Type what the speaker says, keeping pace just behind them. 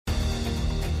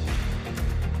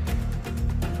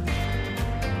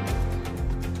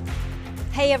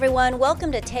Hey everyone,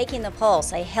 welcome to Taking the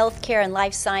Pulse, a healthcare and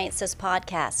life sciences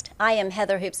podcast. I am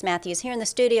Heather Hoops Matthews here in the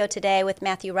studio today with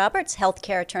Matthew Roberts,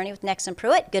 healthcare attorney with Nexsen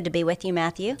Pruitt. Good to be with you,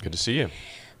 Matthew. Good to see you.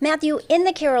 Matthew, in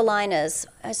the Carolinas,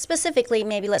 specifically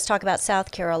maybe let's talk about South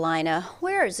Carolina,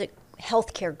 where is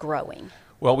healthcare growing?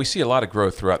 Well, we see a lot of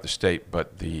growth throughout the state,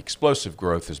 but the explosive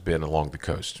growth has been along the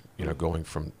coast, going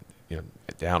from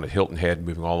down at Hilton Head,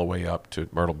 moving all the way up to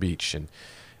Myrtle Beach. And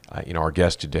our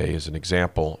guest today is an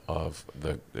example of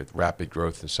the rapid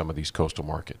growth in some of these coastal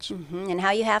markets. And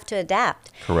how you have to adapt.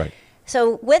 Correct.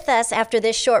 So with us after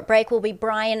this short break will be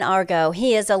Brian Argo.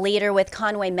 He is a leader with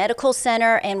Conway Medical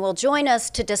Center and will join us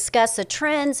to discuss the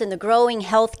trends in the growing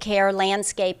healthcare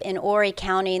landscape in Horry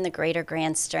County and the Greater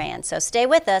Grand Strand. So stay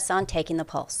with us on Taking the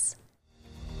Pulse.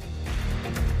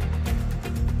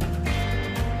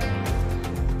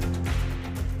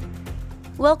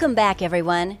 Welcome back,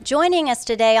 everyone. Joining us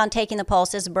today on Taking the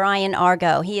Pulse is Brian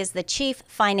Argo. He is the Chief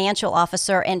Financial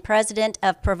Officer and President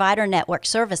of Provider Network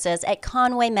Services at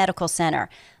Conway Medical Center,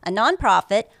 a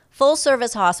nonprofit,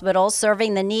 full-service hospital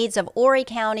serving the needs of Horry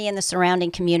County and the surrounding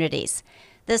communities.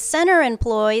 The center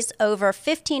employs over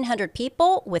 1,500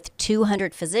 people with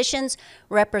 200 physicians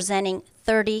representing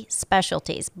 30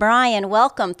 specialties. Brian,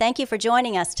 welcome. Thank you for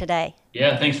joining us today.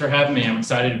 Yeah, thanks for having me. I'm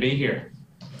excited to be here.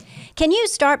 Can you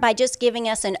start by just giving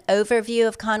us an overview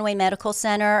of Conway Medical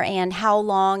Center and how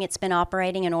long it's been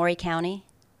operating in Horry County?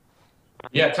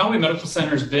 Yeah, Conway Medical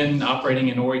Center has been operating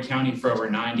in Horry County for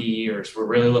over 90 years. We're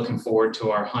really looking forward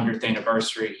to our 100th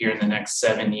anniversary here in the next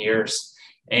 7 years.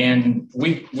 And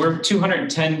we're a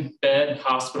 210-bed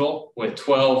hospital with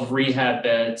 12 rehab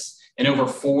beds and over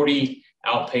 40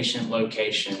 outpatient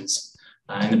locations.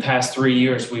 In the past 3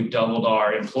 years, we've doubled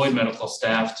our employed medical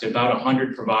staff to about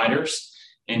 100 providers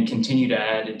and continue to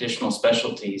add additional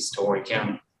specialties to Horry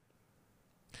County.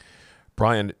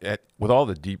 Brian, with all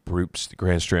the deep roots in the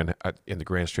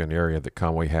Grand Strand area that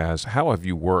Conway has, how have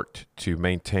you worked to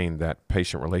maintain that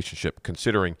patient relationship,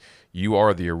 considering you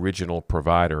are the original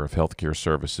provider of healthcare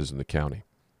services in the county?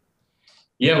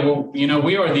 Yeah, well,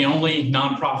 we are the only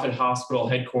nonprofit hospital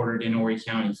headquartered in Horry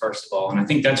County, first of all, and I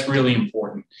think that's really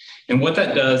important. And what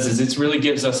that does is it really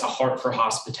gives us a heart for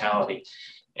hospitality.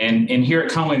 And here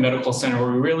at Conway Medical Center,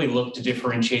 we really look to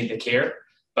differentiate the care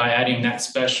by adding that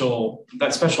special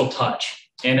touch.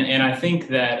 And I think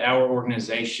that our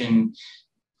organization,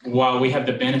 while we have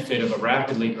the benefit of a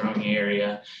rapidly growing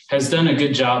area, has done a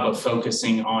good job of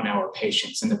focusing on our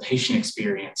patients and the patient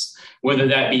experience, whether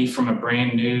that be from a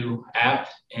brand new app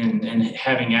and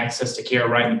having access to care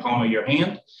right in the palm of your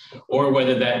hand, or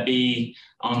whether that be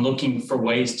on looking for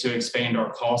ways to expand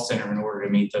our call center in order to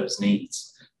meet those needs.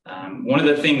 One of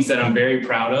the things that I'm very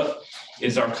proud of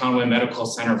is our Conway Medical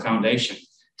Center Foundation.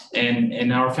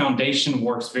 And our foundation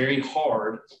works very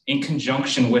hard in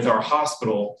conjunction with our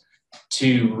hospital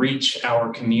to reach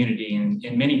our community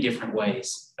in many different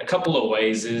ways. A couple of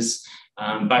ways is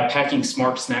by packing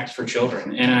smart snacks for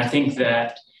children. And I think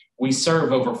that we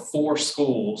serve over 4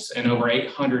 schools and over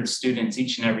 800 students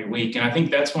each and every week. And I think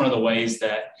that's one of the ways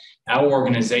that our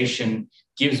organization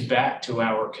gives back to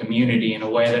our community in a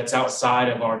way that's outside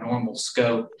of our normal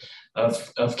scope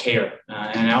of care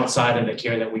and outside of the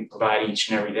care that we provide each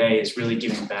and every day is really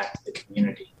giving back to the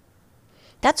community.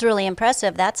 That's really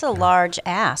impressive. That's a large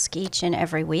ask each and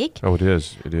every week. Oh, it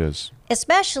is. It is.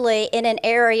 Especially in an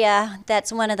area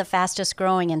that's one of the fastest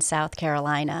growing in South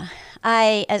Carolina.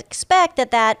 I expect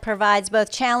that provides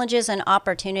both challenges and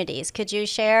opportunities. Could you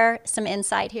share some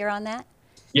insight here on that?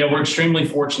 Yeah, we're extremely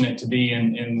fortunate to be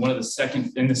in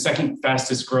the second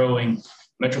fastest growing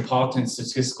metropolitan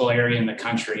statistical area in the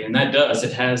country. And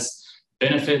it has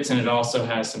benefits and it also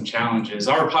has some challenges.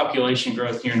 Our population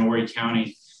growth here in Horry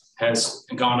County has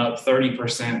gone up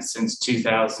 30% since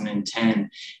 2010.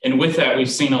 And with that, we've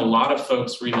seen a lot of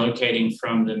folks relocating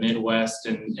from the Midwest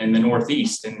and the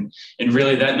Northeast. And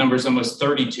really that number is almost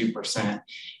 32%.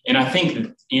 And I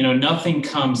think, nothing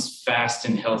comes fast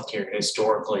in healthcare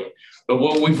historically. But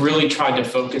what we've really tried to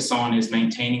focus on is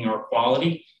maintaining our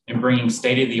quality and bringing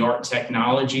state-of-the-art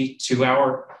technology to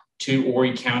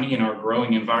Horry County and our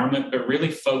growing environment, but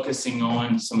really focusing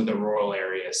on some of the rural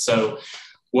areas. So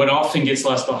what often gets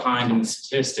left behind in the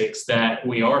statistics that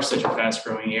we are such a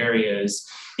fast-growing area is,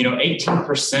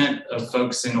 18% of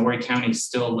folks in Horry County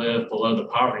still live below the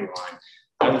poverty line.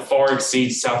 That far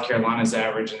exceeds South Carolina's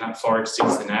average, and that far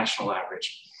exceeds the national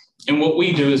average. And what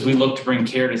we do is we look to bring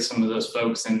care to some of those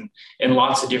folks in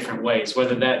lots of different ways,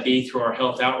 whether that be through our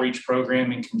health outreach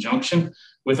program in conjunction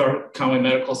with our Conway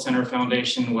Medical Center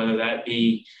Foundation, whether that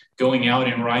be going out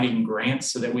and writing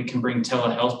grants so that we can bring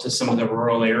telehealth to some of the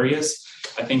rural areas.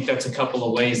 I think that's a couple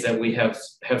of ways that we have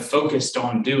focused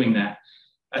on doing that.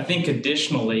 I think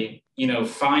additionally,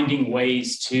 finding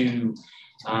ways to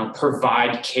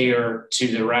provide care to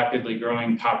the rapidly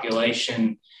growing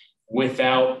population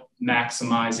without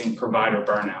maximizing provider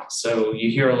burnout. So you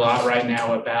hear a lot right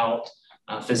now about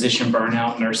physician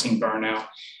burnout, nursing burnout.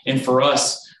 And for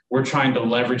us, we're trying to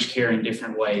leverage care in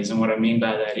different ways. And what I mean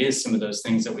by that is some of those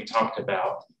things that we talked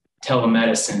about.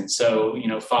 Telemedicine. So,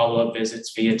 follow-up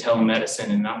visits via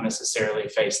telemedicine and not necessarily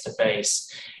face-to-face.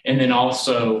 And then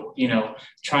also,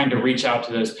 trying to reach out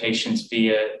to those patients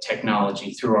via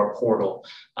technology through our portal,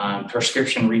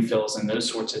 prescription refills and those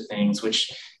sorts of things,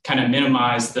 which kind of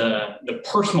minimize the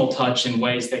personal touch in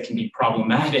ways that can be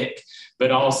problematic,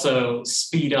 but also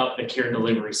speed up the care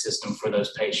delivery system for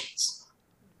those patients.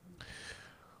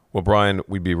 Well, Brian,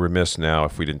 we'd be remiss now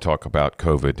if we didn't talk about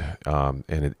COVID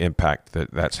and an impact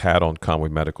that's had on Conway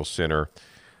Medical Center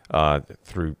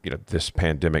through this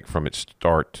pandemic from its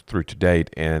start through to date.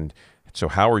 And so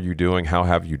how are you doing? How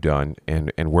have you done?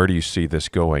 And where do you see this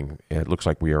going? It looks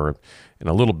like we are in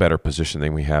a little better position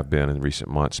than we have been in recent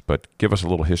months. But give us a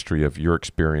little history of your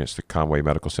experience, the Conway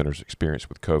Medical Center's experience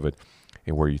with COVID,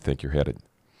 and where you think you're headed.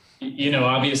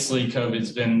 Obviously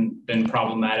COVID's been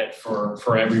problematic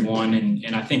for everyone.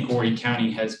 And I think Horry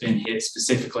County has been hit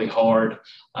specifically hard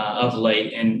of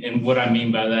late. And what I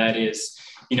mean by that is,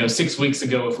 6 weeks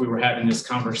ago, if we were having this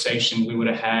conversation, we would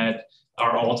have had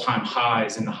our all-time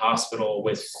highs in the hospital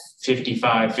with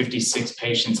 55, 56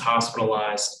 patients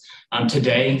hospitalized.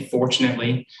 Today,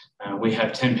 fortunately, we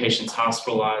have 10 patients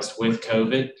hospitalized with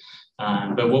COVID.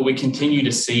 But what we continue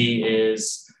to see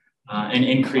is an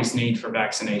increased need for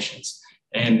vaccinations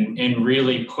and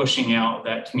really pushing out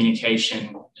that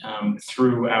communication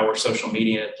through our social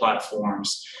media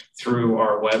platforms, through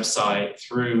our website,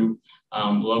 through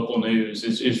local news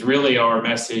is really our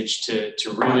message to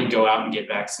really go out and get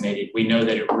vaccinated. We know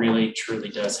that it really, truly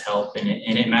does help and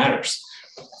it matters.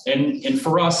 And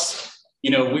for us,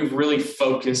 we've really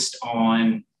focused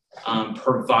on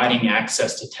providing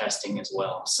access to testing as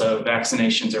well. So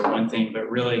vaccinations are one thing,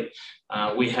 but really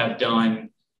we have done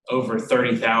over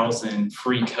 30,000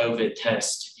 free COVID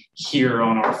tests here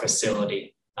on our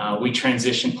facility. We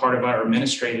transitioned part of our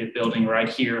administrative building right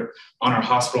here on our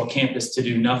hospital campus to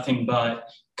do nothing but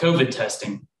COVID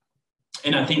testing.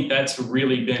 And I think that's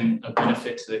really been a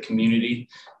benefit to the community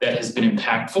that has been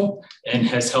impactful and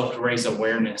has helped raise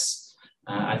awareness.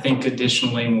 I think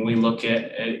additionally, when we look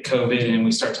at COVID and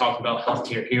we start talking about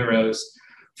healthcare heroes,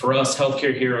 for us,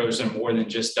 healthcare heroes are more than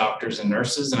just doctors and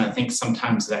nurses. And I think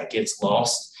sometimes that gets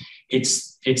lost.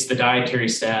 It's the dietary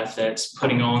staff that's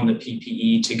putting on the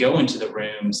PPE to go into the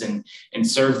rooms and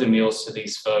serve the meals to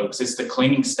these folks. It's the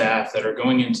cleaning staff that are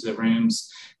going into the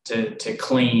rooms to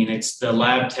clean. It's the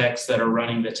lab techs that are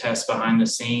running the tests behind the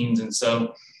scenes. And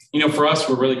so, for us,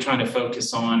 we're really trying to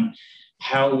focus on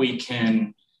how we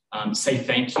can say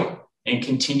thank you and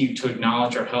continue to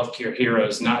acknowledge our healthcare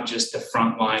heroes, not just the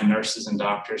frontline nurses and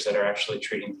doctors that are actually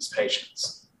treating these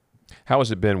patients. How has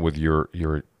it been with your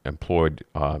employed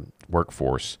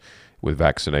workforce with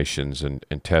vaccinations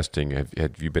and testing?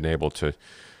 Have you been able to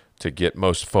get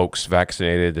most folks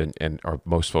vaccinated and are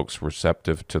most folks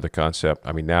receptive to the concept?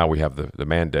 I mean, now we have the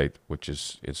mandate, which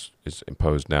is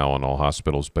imposed now on all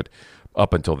hospitals, but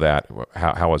up until that,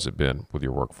 how has it been with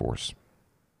your workforce?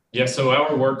 Yeah, so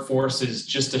our workforce is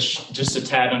just a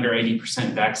tad under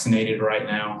 80% vaccinated right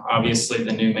now. Obviously,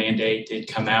 the new mandate did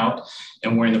come out,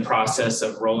 and we're in the process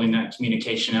of rolling that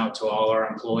communication out to all our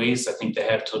employees. I think they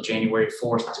have till January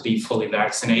 4th to be fully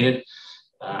vaccinated.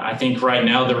 I think right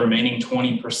now the remaining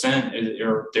 20%,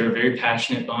 they're a very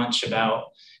passionate bunch about,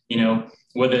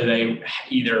 whether they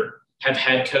either have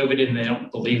had COVID and they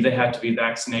don't believe they have to be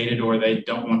vaccinated or they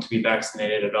don't want to be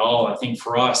vaccinated at all. I think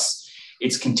for us,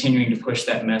 it's continuing to push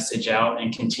that message out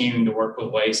and continuing to work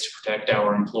with ways to protect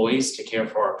our employees, to care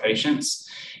for our patients.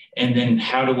 And then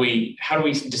how do we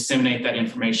disseminate that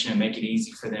information and make it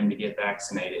easy for them to get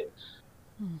vaccinated?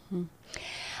 Mm-hmm.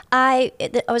 I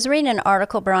was reading an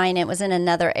article, Brian, it was in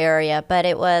another area, but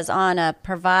it was on a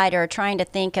provider trying to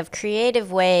think of creative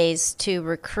ways to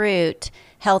recruit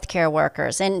healthcare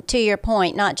workers. And to your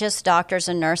point, not just doctors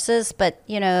and nurses, but,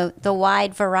 the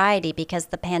wide variety, because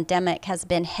the pandemic has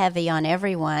been heavy on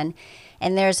everyone.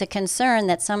 And there's a concern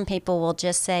that some people will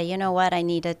just say, you know what, I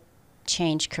need to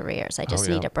change careers. I just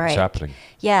need a break. It's happening.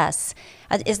 Yes.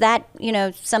 Is that,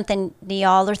 something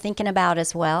y'all are thinking about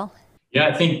as well? Yeah,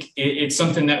 I think it's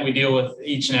something that we deal with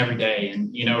each and every day.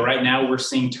 And, right now we're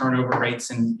seeing turnover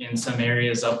rates in some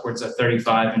areas upwards of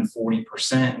 35 and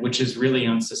 40%, which is really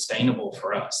unsustainable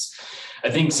for us. I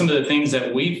think some of the things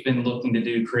that we've been looking to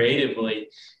do creatively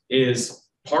is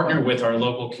partner with our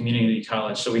local community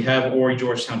college. So we have Horry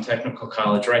Georgetown Technical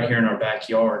College right here in our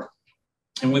backyard.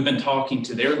 And we've been talking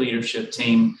to their leadership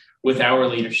team with our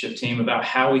leadership team about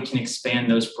how we can expand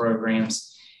those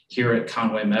programs here at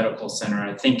Conway Medical Center.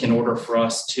 I think in order for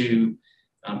us to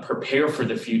prepare for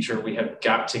the future, we have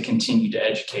got to continue to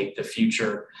educate the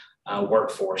future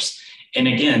workforce. And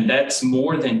again, that's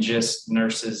more than just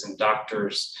nurses and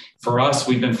doctors. For us,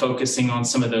 we've been focusing on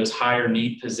some of those higher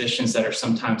need positions that are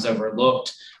sometimes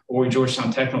overlooked. Horry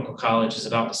Georgetown Technical College is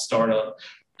about to start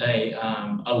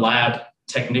a lab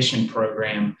technician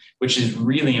program, which is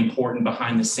really important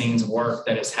behind the scenes work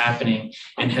that is happening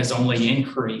and has only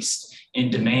increased in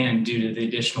demand due to the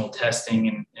additional testing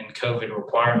and COVID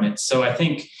requirements. So I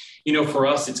think, for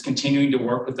us, it's continuing to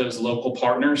work with those local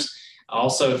partners.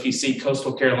 Also, if you see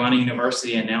Coastal Carolina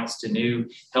University announced a new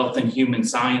health and human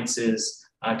sciences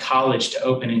college to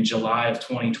open in July of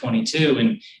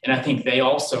 2022. And I think they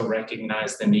also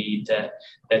recognize the need that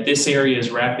this area is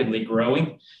rapidly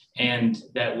growing and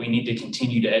that we need to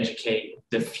continue to educate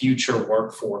the future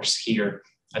workforce here.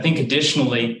 I think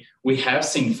additionally, we have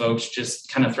seen folks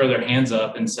just kind of throw their hands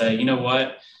up and say, you know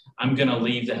what, I'm going to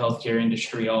leave the healthcare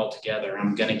industry altogether.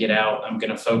 I'm going to get out. I'm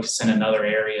going to focus in another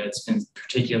area. It's been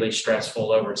particularly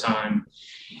stressful over time.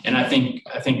 And I think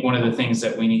one of the things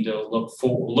that we need to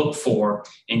look for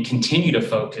and continue to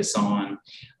focus on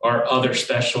are other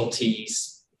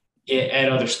specialties at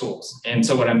other schools. And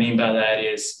so what I mean by that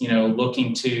is,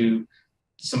 looking to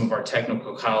some of our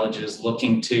technical colleges,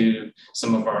 looking to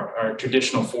some of our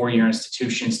traditional four-year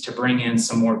institutions to bring in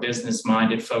some more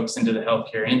business-minded folks into the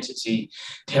healthcare entity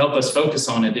to help us focus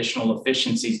on additional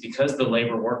efficiencies, because the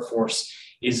labor workforce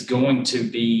is going to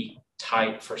be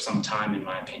tight for some time, in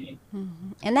my opinion.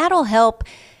 Mm-hmm. And that'll help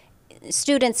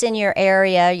students in your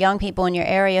area, young people in your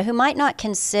area who might not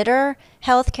consider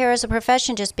healthcare as a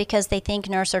profession just because they think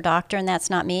nurse or doctor, and that's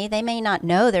not me. They may not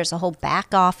know there's a whole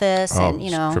back office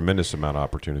tremendous amount of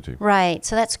opportunity. Right.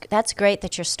 So that's great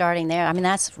that you're starting there. I mean,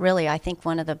 that's really, I think,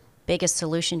 one of the biggest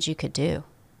solutions you could do.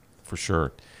 For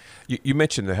sure. You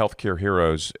mentioned the healthcare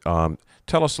heroes.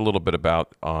 Tell us a little bit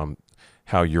about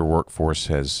how your workforce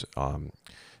has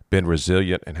been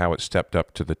resilient and how it stepped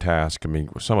up to the task. I mean,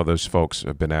 some of those folks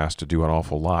have been asked to do an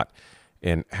awful lot.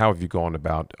 And how have you gone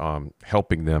about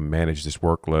helping them manage this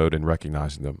workload and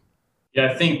recognizing them? Yeah,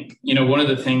 I think, one of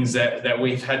the things that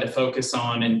we've had to focus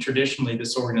on, and traditionally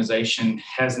this organization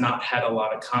has not had a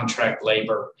lot of contract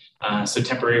labor, so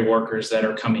temporary workers that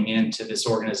are coming into this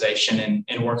organization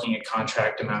and working a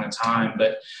contract amount of time.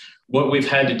 But what we've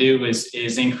had to do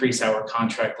is increase our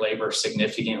contract labor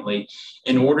significantly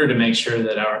in order to make sure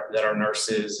that our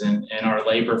nurses and our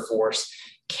labor force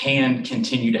can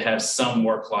continue to have some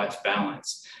work-life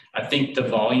balance. I think the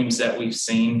volumes that we've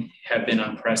seen have been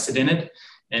unprecedented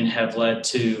and have led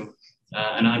to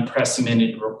an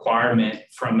unprecedented requirement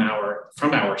from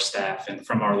our staff and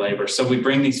from our labor. So we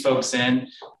bring these folks in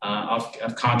off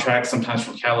contracts, sometimes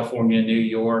from California, New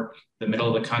York, the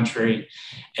middle of the country,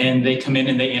 and they come in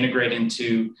and they integrate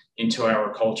into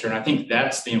our culture. And I think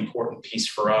that's the important piece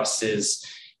for us is,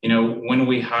 when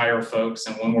we hire folks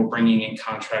and when we're bringing in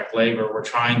contract labor, we're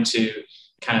trying to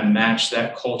kind of match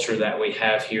that culture that we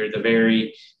have here, the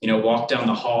very, walk down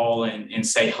the hall and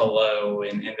say hello,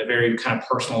 and the very kind of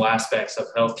personal aspects of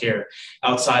healthcare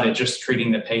outside of just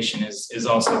treating the patient is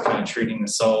also kind of treating the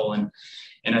soul.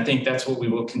 And I think that's what we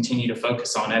will continue to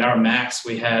focus on. At our max,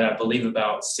 we had, I believe,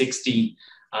 about 60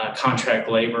 contract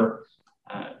labor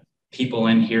people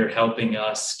in here helping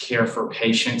us care for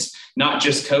patients, not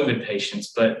just COVID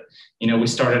patients, but, we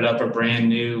started up a brand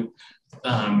new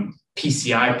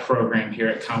PCI program here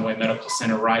at Conway Medical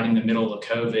Center right in the middle of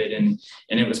COVID. And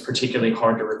it was particularly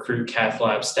hard to recruit cath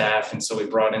lab staff. And so we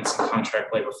brought in some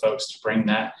contract labor folks to bring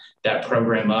that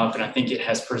program up. And I think it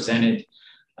has presented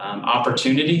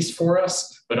opportunities for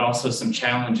us, but also some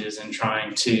challenges in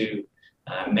trying to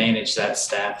manage that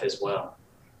staff as well.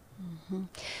 Mm-hmm.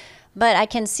 But I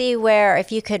can see where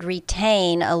if you could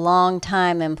retain a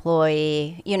long-time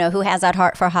employee, who has that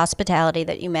heart for hospitality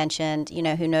that you mentioned,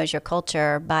 who knows your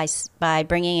culture, by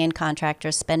bringing in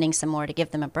contractors, spending some more to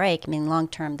give them a break. I mean,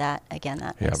 long-term, that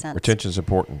makes sense. Retention is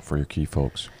important for your key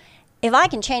folks. If I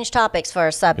can change topics for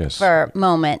a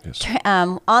moment,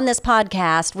 yes. On this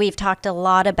podcast, we've talked a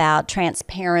lot about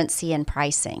transparency and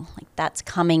pricing. Like that's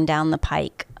coming down the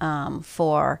pike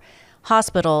for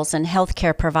hospitals and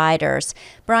healthcare providers.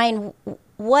 Brian,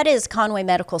 what is Conway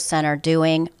Medical Center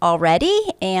doing already,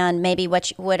 and maybe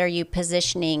what are you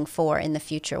positioning for in the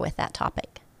future with that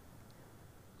topic?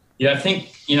 Yeah, I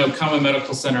think Conway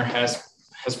Medical Center has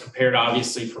has prepared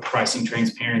obviously for pricing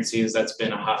transparency, as that's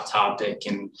been a hot topic.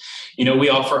 And, we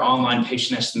offer online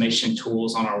patient estimation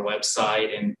tools on our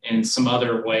website and some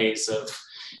other ways of,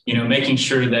 making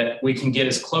sure that we can get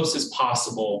as close as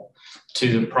possible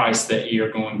to the price that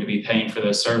you're going to be paying for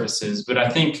those services. But I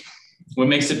think what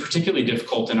makes it particularly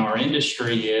difficult in our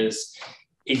industry is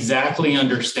exactly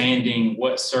understanding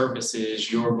what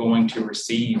services you're going to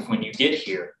receive when you get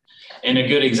here. And a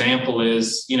good example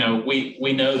is,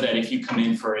 we know that if you come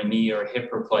in for a knee or a hip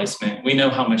replacement, we know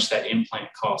how much that implant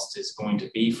cost is going to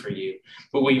be for you.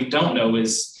 But what you don't know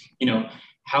is,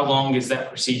 how long is that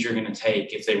procedure going to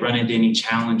take? If they run into any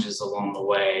challenges along the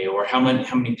way, or how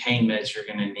many pain meds you're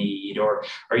going to need, or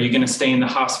are you going to stay in the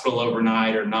hospital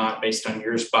overnight or not, based on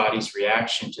your body's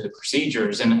reaction to the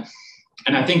procedures? And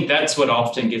I think that's what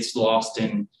often gets lost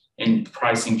in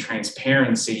pricing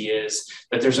transparency, is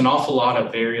that there's an awful lot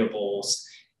of variables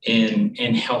in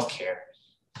healthcare.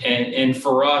 And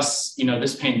for us,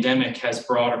 this pandemic has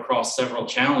brought across several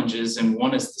challenges, and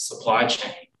one is the supply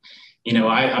chain.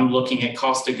 I'm looking at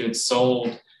cost of goods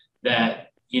sold that,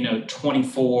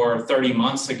 24, 30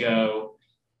 months ago,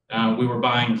 we were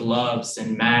buying gloves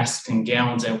and masks and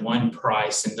gowns at one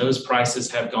price, and those prices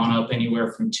have gone up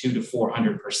anywhere from 200 to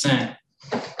 400%.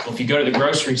 Well, if you go to the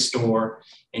grocery store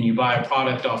and you buy a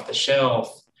product off the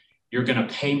shelf, you're going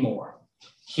to pay more.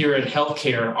 Here at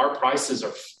healthcare, our prices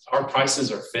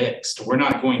are fixed. We're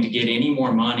not going to get any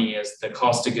more money as the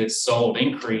cost of goods sold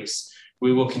increase.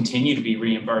 We will continue to be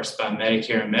reimbursed by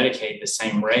Medicare and Medicaid the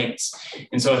same rates.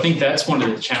 And so I think that's one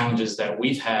of the challenges that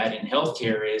we've had in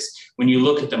healthcare is when you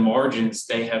look at the margins,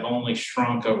 they have only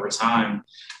shrunk over time.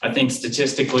 I think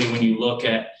statistically, when you look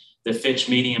at the Fitch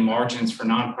median margins for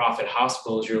nonprofit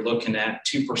hospitals, you're looking at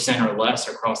 2% or less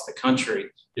across the country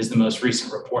is the most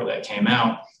recent report that came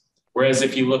out. Whereas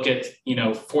if you look at,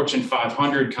 Fortune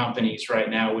 500 companies right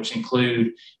now, which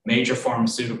include major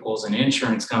pharmaceuticals and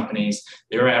insurance companies,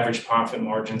 their average profit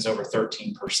margins over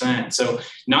 13%. So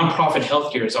nonprofit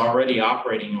healthcare is already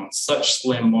operating on such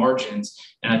slim margins.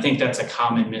 And I think that's a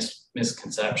common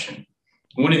misconception.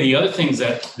 One of the other things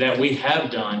that we have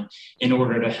done in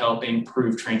order to help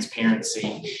improve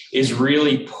transparency is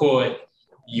really put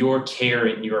your care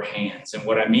in your hands. And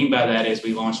what I mean by that is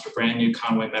we launched a brand new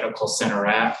Conway Medical Center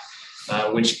app,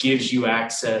 which gives you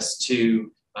access to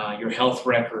your health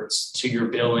records, to your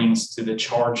billings, to the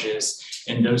charges,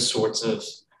 and those sorts of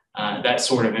that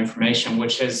sort of information,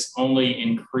 which has only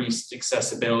increased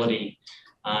accessibility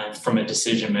from a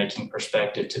decision-making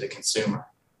perspective to the consumer.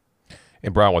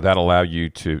 And Brian, would that allow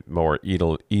you to more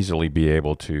easily be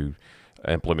able to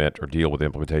implement or deal with the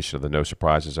implementation of the No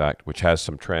Surprises Act, which has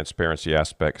some transparency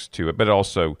aspects to it, but it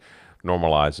also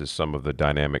normalizes some of the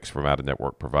dynamics from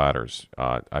out-of-network providers?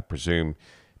 I presume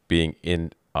being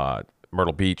in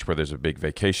Myrtle Beach, where there's a big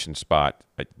vacation spot,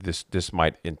 this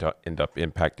might end up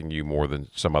impacting you more than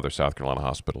some other South Carolina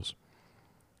hospitals.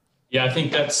 Yeah, I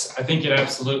think it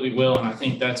absolutely will. And I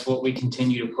think that's what we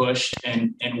continue to push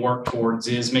and work towards,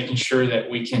 is making sure that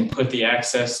we can put the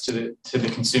access to the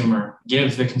consumer,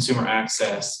 give the consumer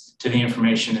access to the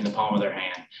information in the palm of their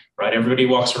hand, right? Everybody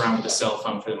walks around with a cell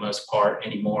phone for the most part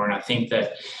anymore. And I think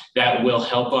that will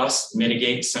help us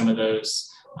mitigate some of those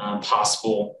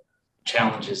possible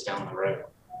challenges down the road.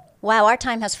 Wow, our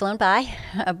time has flown by.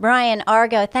 Brian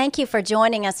Argo, thank you for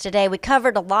joining us today. We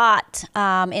covered a lot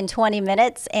in 20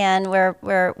 minutes, and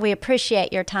we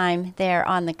appreciate your time there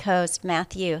on the coast.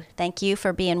 Matthew, thank you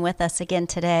for being with us again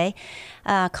today.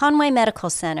 Conway Medical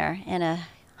Center in a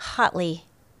hotly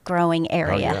growing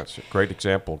area. Oh, yeah, it's a great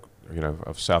example,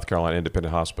 of South Carolina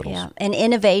independent hospitals. Yeah, and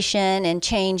innovation and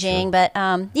changing, sure.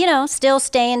 But, still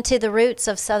staying to the roots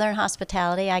of Southern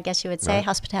hospitality, I guess you would say, right.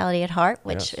 Hospitality at heart,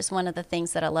 which is one of the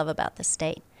things that I love about this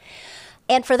state.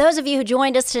 And for those of you who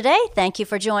joined us today, thank you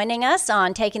for joining us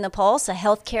on Taking the Pulse, a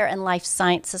healthcare and life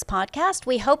sciences podcast.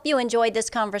 We hope you enjoyed this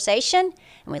conversation,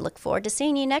 and we look forward to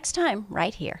seeing you next time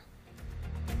right here.